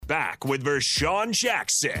back with Vershawn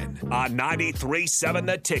Jackson on 93.7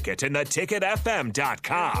 The Ticket and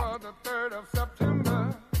theticketfm.com. The 3rd of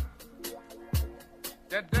September,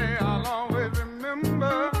 that day I'll always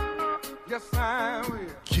remember. Yes, I will.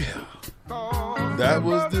 Yeah. That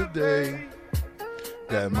was the day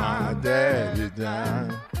that my daddy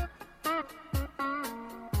died.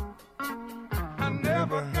 I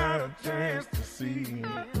never had a chance to see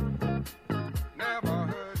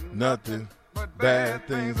nothing but bad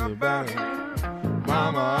things about it.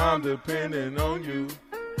 Mama, I'm depending on you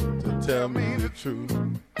to tell me the truth.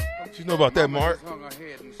 You know about that, Mark?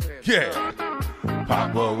 Yeah.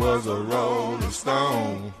 Papa was a rolling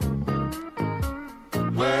stone.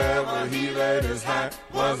 Wherever he laid his hat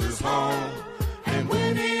was his home. And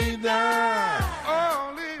when he died,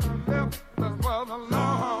 all he left us was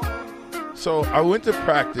alone. So I went to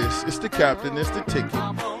practice. It's the captain. It's the ticket.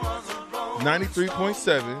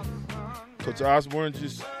 93.7. Coach Osborne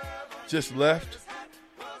just left.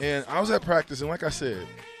 And I was at practice, and like I said,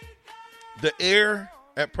 the air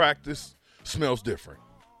at practice smells different.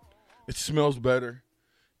 It smells better.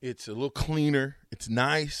 It's a little cleaner. It's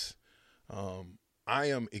nice. I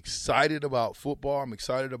am excited about football. I'm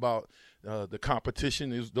excited about the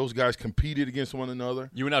competition. Those guys competed against one another.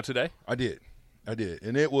 You went out today? I did.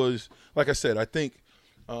 And it was, like I said, I think,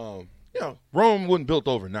 Rome wasn't built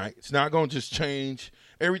overnight. It's not going to just change.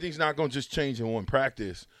 Everything's not going to just change in one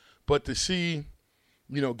practice. But to see,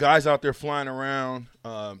 guys out there flying around,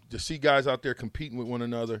 to see guys out there competing with one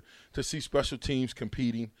another, to see special teams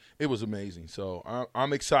competing, it was amazing. So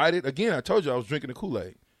I'm excited. Again, I told you I was drinking the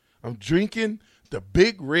Kool-Aid. I'm drinking the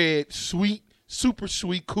big red, sweet, super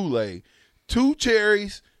sweet Kool-Aid. 2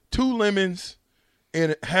 cherries, 2 lemons,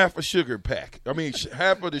 and half a sugar pack. I mean,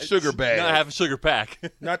 half of the sugar bag. Not half a sugar pack.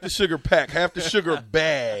 Not the sugar pack, half the sugar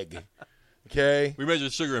bag. Okay? We measure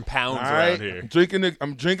sugar in pounds All around right. here. I'm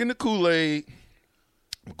drinking the Kool-Aid.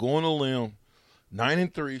 I'm going a limb.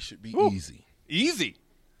 9-3 should be easy. Easy?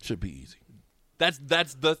 Should be easy. That's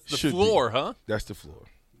the floor, huh? That's the floor.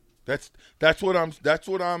 That's what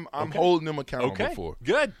I'm holding them accountable for.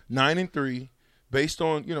 Good. 9-3, based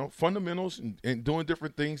on fundamentals and doing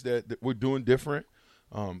different things that we're doing different.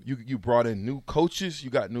 You brought in new coaches, you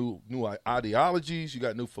got new ideologies, you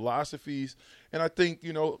got new philosophies, and I think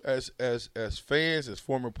as fans, as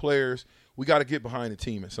former players, we got to get behind the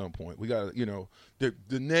team at some point. We got to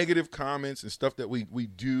the negative comments and stuff that we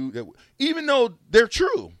do that even though they're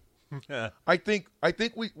true. I think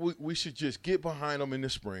we should just get behind them in the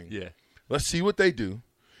spring. Yeah. Let's see what they do.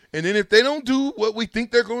 And then if they don't do what we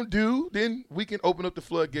think they're going to do, then we can open up the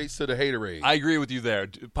floodgates to the haterade. I agree with you there.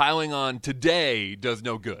 Piling on today does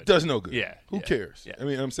no good. Does no good. Yeah. Who cares? Yeah. I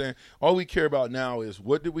mean, I'm saying all we care about now is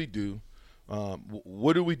what did we do?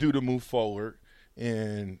 What do we do to move forward?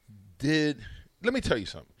 And let me tell you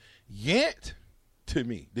something. Yant, to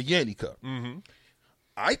me, the Yanny Cup,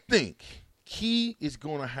 I think he is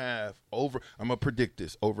going to have I'm going to predict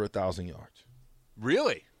this, over 1,000 yards.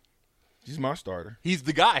 Really? He's my starter. He's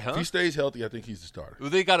the guy, huh? If he stays healthy, I think he's the starter.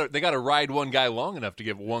 Well, they got to ride one guy long enough to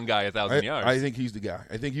give one guy 1,000 yards. I think he's the guy.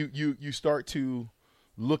 I think you start to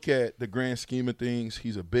look at the grand scheme of things.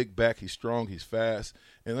 He's a big back. He's strong. He's fast.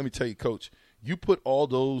 And let me tell you, Coach, you put all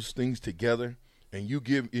those things together, and you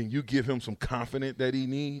give him some confidence that he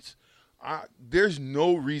needs. There's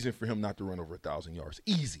no reason for him not to run over 1,000 yards.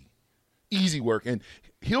 Easy work, and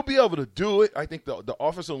he'll be able to do it. I think the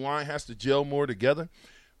offensive line has to gel more together,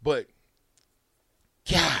 but.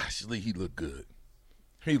 Gosh, he looked good.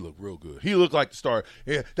 He looked real good. He looked like the starter.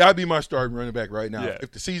 Yeah, that would be my starting running back right now. Yeah. If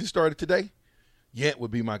the season started today, Yant would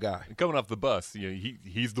be my guy. Coming off the bus,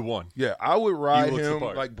 he's the one. Yeah, I would ride him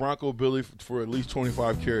apart. like Bronco Billy for at least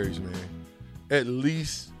 25 carries, man. At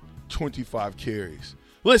least 25 carries.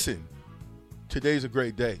 Listen, today's a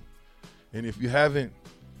great day. And if you haven't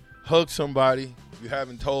hugged somebody, if you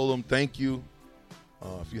haven't told them thank you,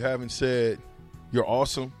 if you haven't said you're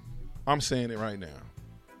awesome, I'm saying it right now.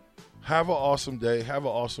 Have an awesome day. Have an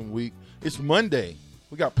awesome week. It's Monday.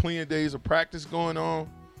 We got plenty of days of practice going on,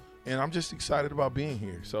 and I'm just excited about being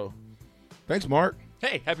here. So, thanks, Mark.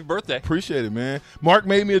 Hey, happy birthday. Appreciate it, man. Mark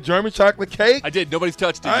made me a German chocolate cake. I did. Nobody's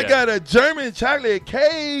touched it I yet. got a German chocolate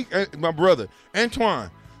cake. My brother, Antoine,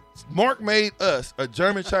 Mark made us a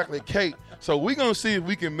German chocolate cake. So we're going to see if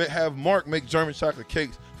we can have Mark make German chocolate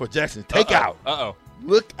cakes for Jackson Takeout. Uh-oh.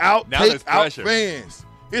 Look out, Now there's take out pressure. fans.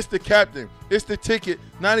 It's the captain. It's the ticket.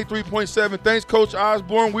 93.7. Thanks, Coach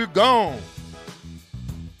Osborne. We're gone.